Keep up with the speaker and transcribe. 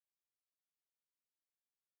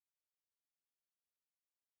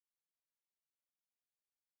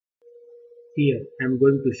Here I am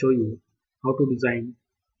going to show you how to design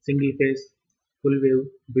single phase full wave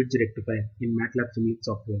bridge rectifier in MATLAB Simulink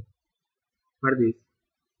software. For this,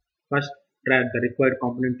 first drag the required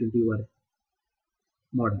component into your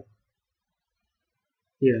model.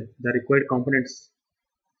 Here the required components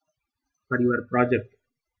for your project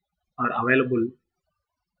are available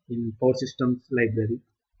in Power Systems library.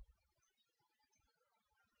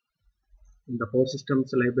 In the Power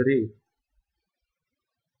Systems library,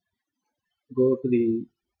 go to the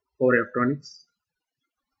Power Electronics.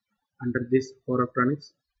 Under this Power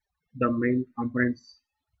Electronics, the main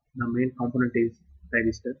component is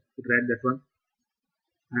register. You drag that one,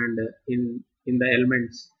 and in the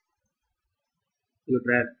elements you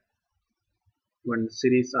drag one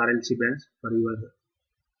series RLC branch for your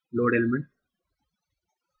load element,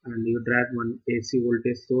 and you drag one AC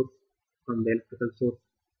voltage source from the electrical source,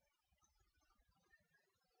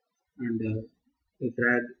 and you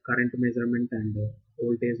drag current measurement and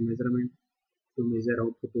voltage measurement to measure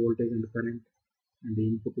output voltage and current and the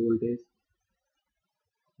input voltage,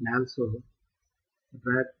 and also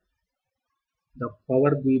drag the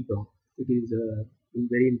power GUI block. It is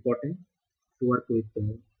very important to work with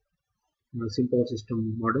simple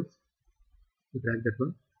system models. You drag that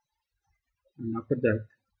one, and after that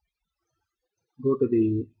go to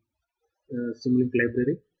the SIMULINK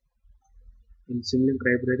library. In SIMULINK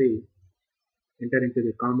library, enter into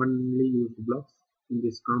the commonly used blocks. In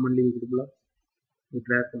this commonly used block, you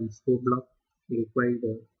drag one scope block required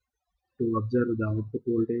to observe the output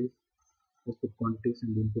voltage, output quantities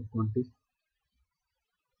and input quantities,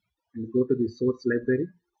 and go to the source library.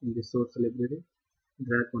 In the source library,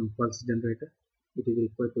 drag one pulse generator. It is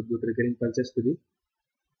required to do triggering pulses to the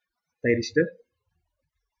thyristor.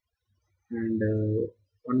 And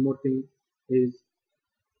one more thing is,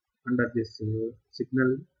 under this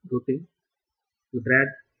signal routing, you drag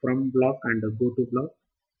from block and go to block.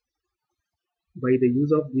 By the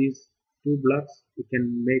use of these two blocks, we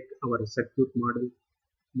can make our circuit model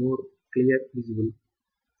more clear, visible.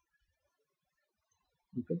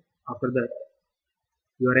 Okay. After that,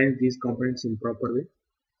 you arrange these components in proper way.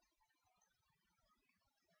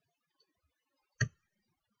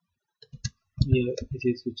 Here, this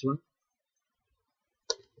is which one.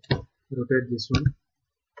 Rotate this one.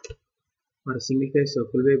 For a single phase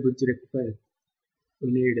full wave bridge rectifier,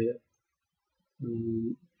 we need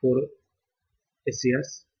 4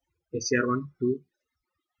 SCRs, SCR1, 2,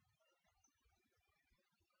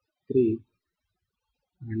 3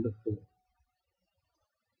 and 4.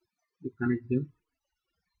 We connect them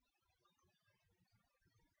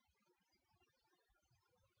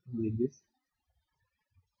like this.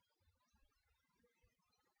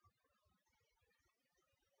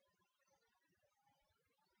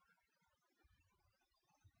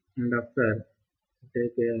 And after,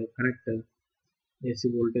 connect AC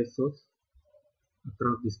voltage source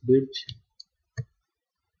across this bridge.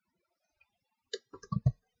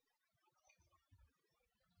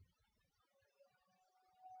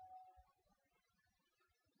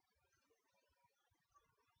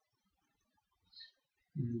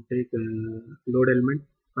 And take load element.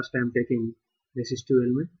 First I am taking resistive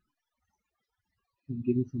element. I'm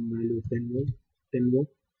giving some value 10 volt, 10 volt.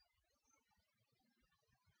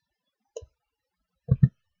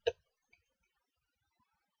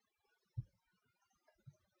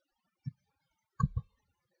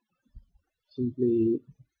 Simply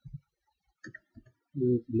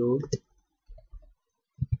use load,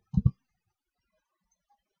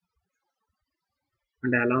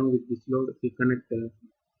 and along with this load we connect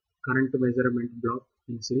current measurement block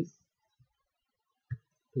in series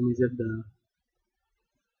to measure the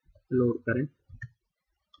load current.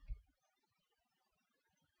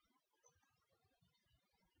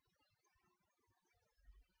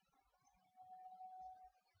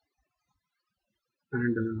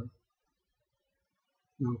 And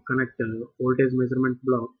now connect voltage measurement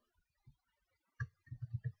block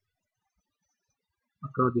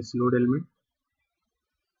across this load element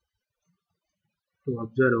to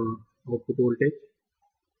observe output voltage.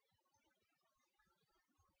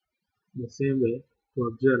 The same way, to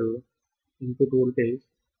observe input voltage,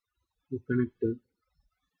 we connect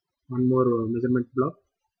one more measurement block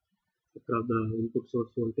across the input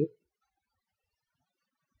source voltage.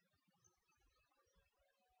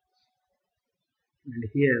 And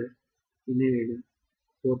here we need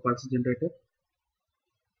 4 pulse generator.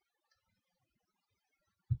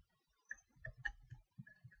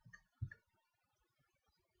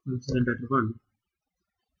 Pulse generator 1,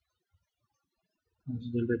 pulse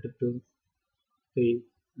generator 2, 3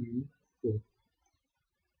 and 4.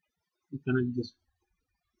 We connect this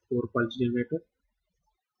 4 pulse generator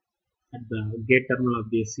at the gate terminal of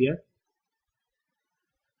the SCR.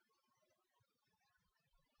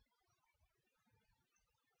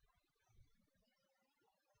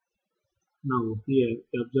 Now here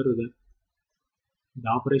you observe that the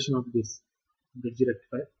operation of this bridge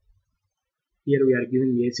rectifier. Here we are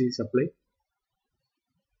giving AC supply,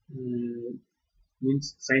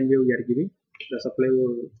 means sine wave we are giving. The supply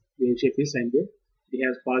wave shape is sine wave. It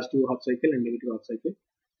has positive half cycle and negative half cycle.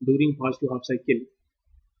 During positive half cycle,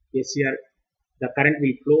 SCR, the current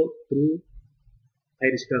will flow through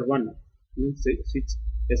thyristor 1, means switch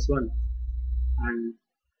S1, and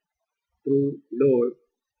through load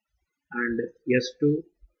and S2,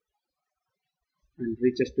 and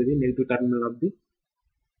reaches to the negative terminal of the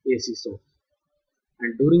AC source.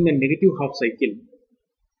 And during the negative half cycle,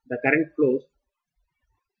 the current flows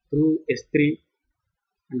through S3,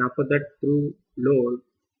 and after that through load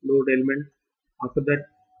element, after that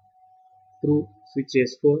through switch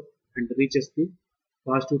S4, and reaches the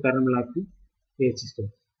positive terminal of the AC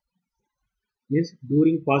source. Means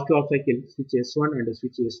during positive half cycle, switch S1 and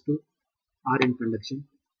switch S2 are in conduction.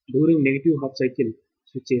 During negative half cycle,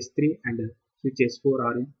 switch S3 and switch S4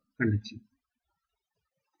 are in conduction.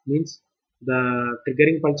 Means the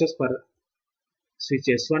triggering pulses for switch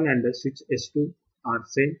S1 and switch S2 are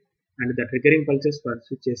same, and the triggering pulses for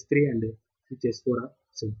switch S3 and switch S4 are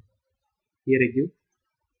same. Here I give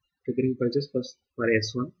triggering pulses first for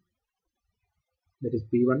S1, that is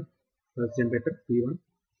P1, first generator P1.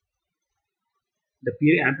 The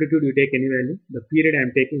period amplitude you take any value. The period I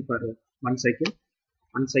am taking for one cycle.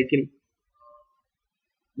 One cycle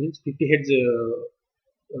means 50 Hz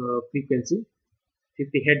frequency.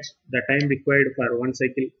 50 Hz, the time required for one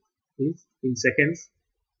cycle is in seconds,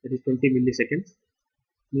 that is 20 milliseconds.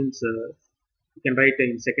 Means you can write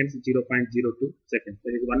in seconds 0.02 seconds.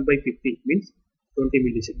 That is 1 by 50 means 20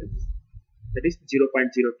 milliseconds. That is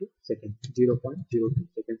 0.02 seconds. 0.02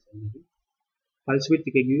 seconds only. Pulse width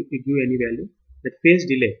you give any value. That phase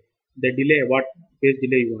delay, the delay, what phase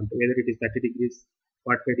delay you want, whether it is 30 degrees,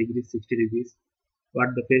 45 degrees, 60 degrees,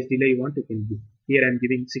 what the phase delay you want, you can give. Here I am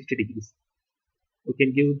giving 60 degrees. You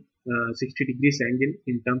can give 60 degrees angle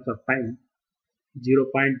in terms of time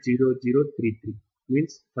 0.0033,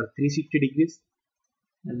 means for 360 degrees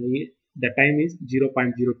the time is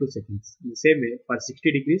 0.02 seconds. In the same way for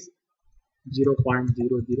 60 degrees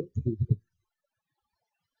 0.0033.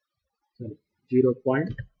 Sorry,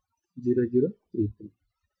 0.0033.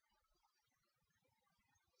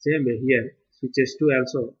 Same way here switch S2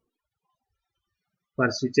 also, for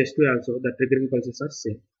switch S2 also the triggering pulses are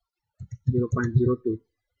same, 0.02,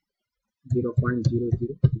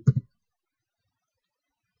 0.0033.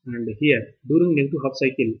 And here during negative half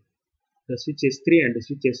cycle the switch S3 and the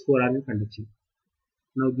switch S4 are in conduction.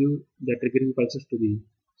 Now give the triggering pulses to the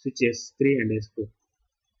switch S3 and S4.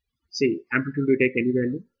 See, amplitude you take any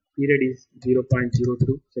value, period is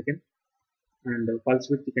 0.02 second, and pulse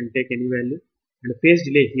width you can take any value, and phase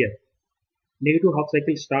delay here. Negative half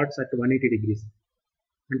cycle starts at 180 degrees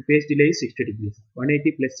and phase delay is 60 degrees.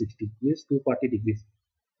 180 plus 60 means 240 degrees.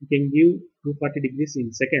 You can give 240 degrees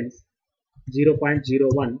in seconds,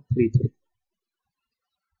 0.0133.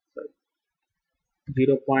 Sorry,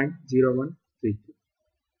 0.0133.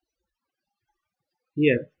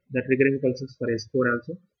 Here the triggering pulses for S4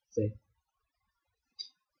 also say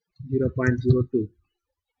 0.02,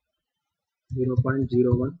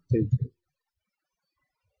 0.0133.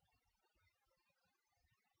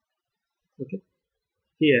 Okay.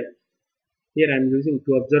 Here I am using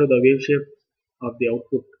to observe the wave shape of the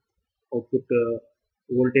output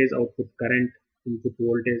voltage, output current, input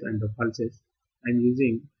voltage, and the pulses. I am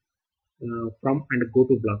using from and go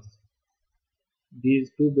to blocks.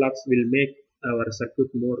 These two blocks will make our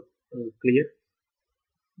circuit more clear,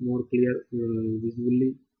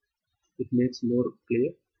 visually. It makes more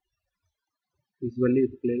clear. Visually,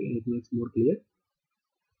 it makes more clear.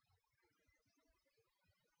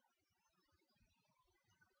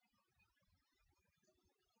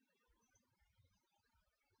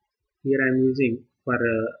 Here I am using for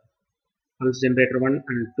pulse generator 1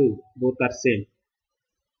 and 2, both are same.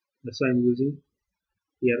 That's why I am using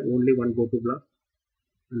here only one go to block.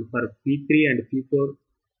 And for P3 and P4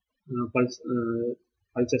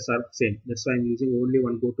 pulses are same. That's why I am using only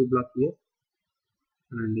one go to block here.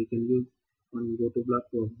 And you can use one go to block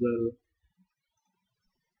to observe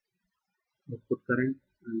output current,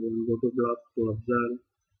 and one go to block to observe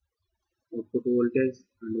output voltage,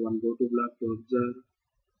 and one go to block to observe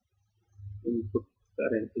input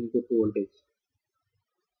current, input voltage.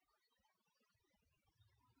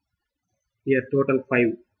 Here total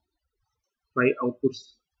five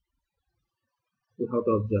outputs you have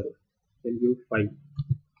to observe. Then give 5.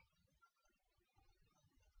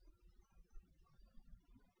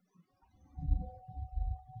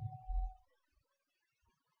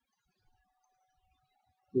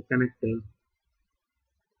 we connect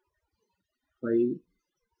 5.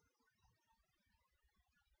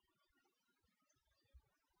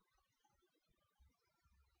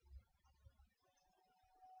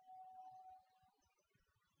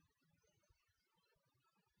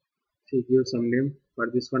 So give some name. For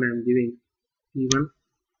this one I am giving T1,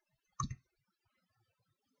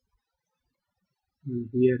 and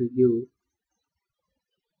here you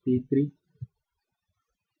give T3.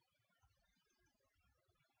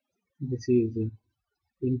 This is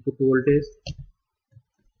input voltage.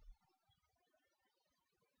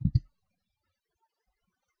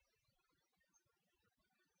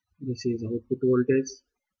 This is output voltage.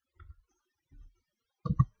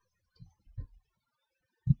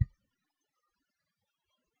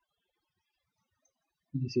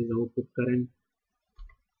 This is output current.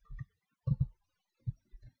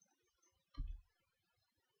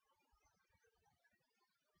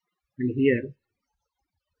 And here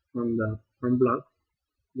from the from block,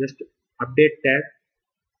 just update tag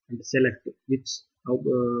and select which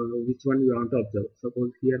one you want to observe.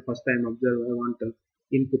 Suppose here first time observe I want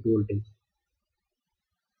input voltage.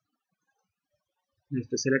 Next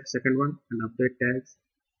select second one and update tags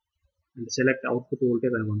and select output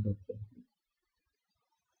voltage I want to observe.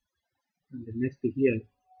 And the next here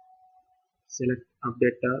select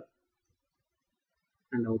update tag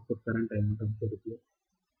and output current I want to observe here.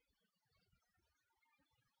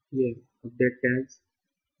 Here update tags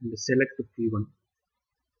and select P1.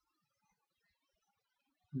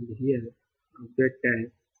 And here update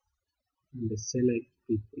tag and select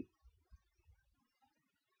P3.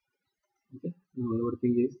 Okay, now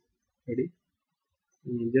everything is ready.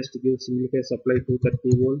 And just give single phase supply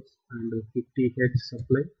 230 volts and 50 hertz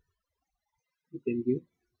supply you can give,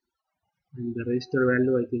 and the resistor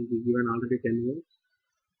value I think is given already 10 volts.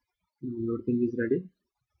 Now everything is ready.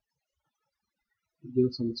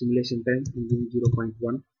 Give some simulation time and give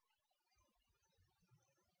 0.1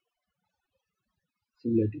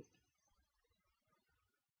 simulate it.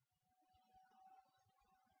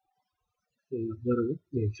 Okay, observe the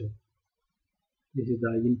reaction. This is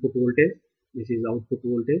the input voltage, this is output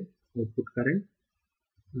voltage, output current,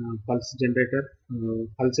 pulse generator,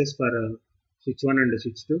 pulses for switch 1 and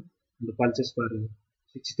switch 2, and the pulses for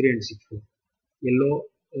switch 3 and switch 4.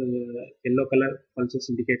 Yellow color pulses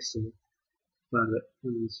indicates for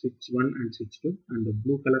switch 1 and switch 2, and the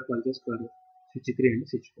blue color pulses for switch 3 and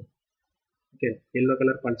switch 4. Okay, yellow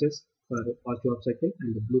color pulses for positive half cycle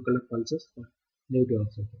and the blue color pulses for negative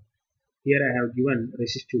half cycle. Here I have given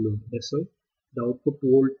resistive load. That's why the output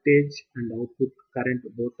voltage and output current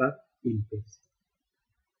both are in phase.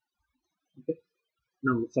 Okay.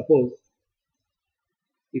 Now suppose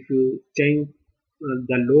if you change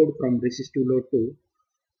the load from resistive load to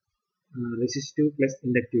resistive plus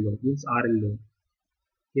inductive load, means RL load.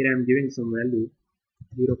 Here I am giving some value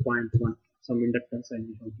 0.1, some inductance I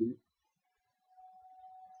have given,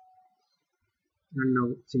 and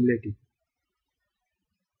now simulate it.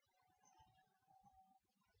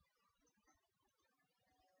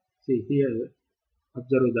 See here,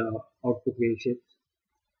 observe the output wave shapes.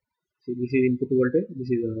 See, this is input voltage, this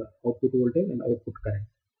is output voltage and output current.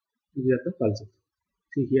 These are the pulses.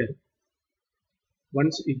 See here,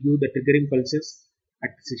 once you give the triggering pulses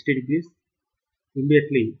at 60 degrees,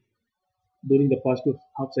 immediately during the positive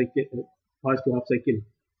half cycle,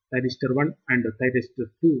 thyristor 1 and thyristor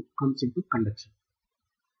 2 comes into conduction.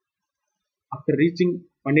 After reaching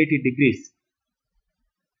 180 degrees,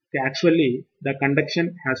 actually the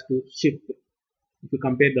conduction has to shift. If you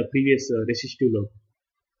compare the previous resistive load,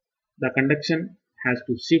 the conduction has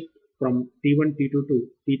to shift from T1, T2 to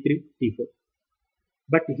T3, T4.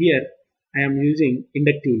 But here I am using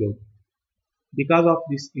inductive load. Because of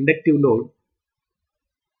this inductive load,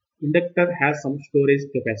 inductor has some storage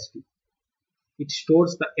capacity. It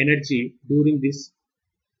stores the energy during this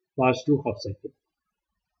positive half cycle.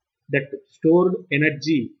 That stored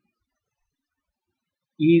energy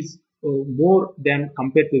is more than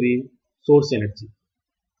compared to the source energy.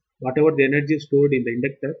 Whatever the energy stored in the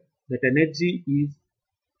inductor, that energy is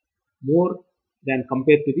more than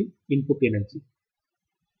compared to the input energy.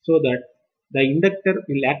 So that the inductor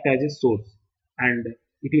will act as a source and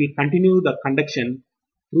it will continue the conduction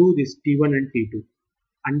through this T1 and T2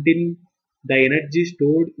 until the energy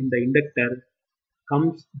stored in the inductor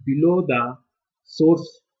comes below the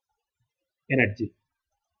source energy.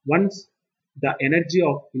 Once the energy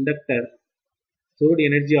of inductor, stored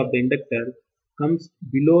energy of the inductor comes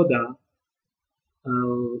below the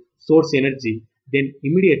source energy, then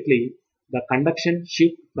immediately the conduction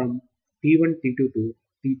shift from T1, T2 to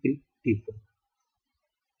T3, T4.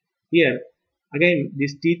 Here again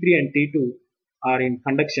this T3 and T2 are in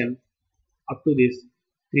conduction up to this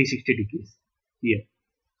 360 degrees here.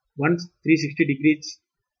 Once 360 degrees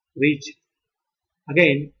reach,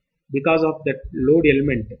 again because of that load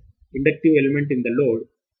element, inductive element in the load,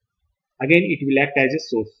 again it will act as a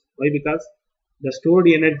source. Why? Because the stored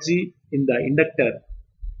energy in the inductor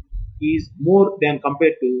is more than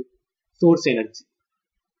compared to source energy,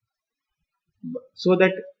 so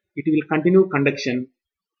that it will continue conduction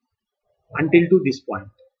until to this point.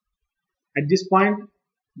 At this point,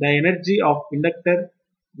 the energy of inductor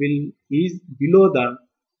is below the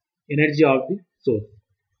energy of the source,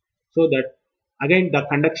 so that again the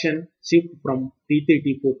conduction shift from T3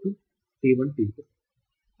 T4 to T1 T2.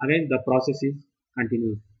 Again the process is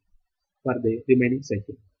continuous for the remaining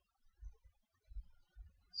cycle.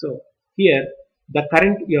 So here the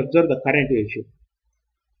current, you observe the current ratio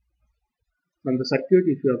from the circuit.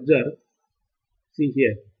 If you observe, see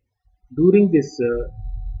here, during this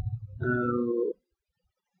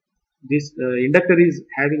inductor is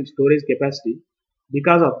having storage capacity.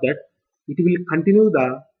 Because of that, it will continue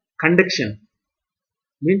the conduction,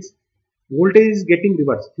 means voltage is getting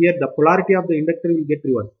reversed. Here the polarity of the inductor will get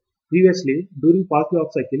reversed. Previously, during positive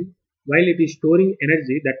half cycle, while it is storing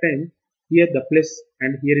energy, that time here the plus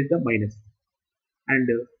and here is the minus, and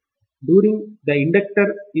during the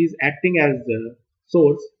inductor is acting as the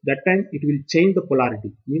source, that time it will change the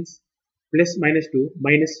polarity, means plus minus to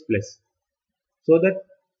minus plus, so that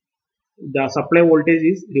the supply voltage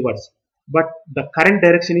is reversed, but the current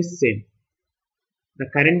direction is same. The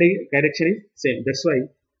current direction is same. That's why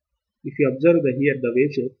if you observe here the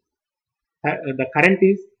wave shape, the current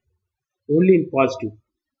is only in positive.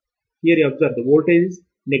 Here you observe the voltage is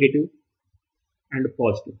negative and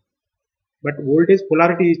positive, but voltage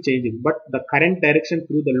polarity is changing, but the current direction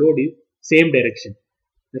through the load is same direction.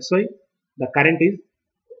 That's why the current is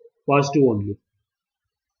positive only.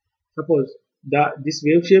 Suppose this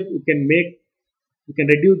wave shape you can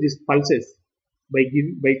reduce these pulses by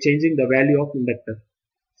changing the value of inductor.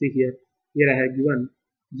 See here I have given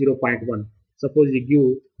 0.1. Suppose we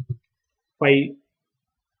give 5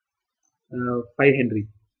 Henry.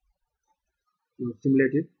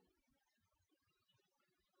 Simulate it.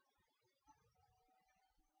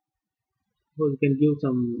 So you can give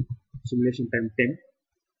some simulation time 10. You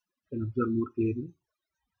can observe more clearly.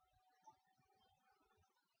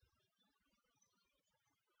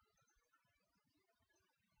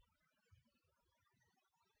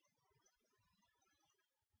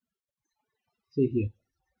 See here.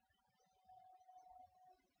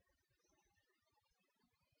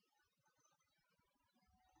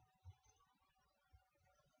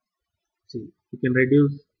 See, you can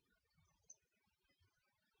reduce.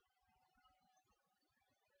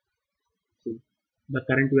 See, the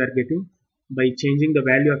current we are getting by changing the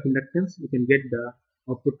value of inductance, we can get the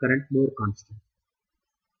output current more constant.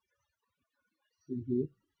 See here.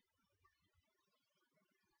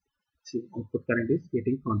 See, output current is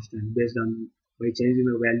getting constant based on by changing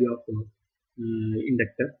the value of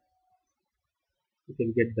inductor. You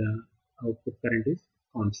can get the output current is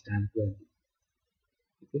constant value.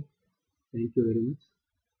 Okay, thank you very much.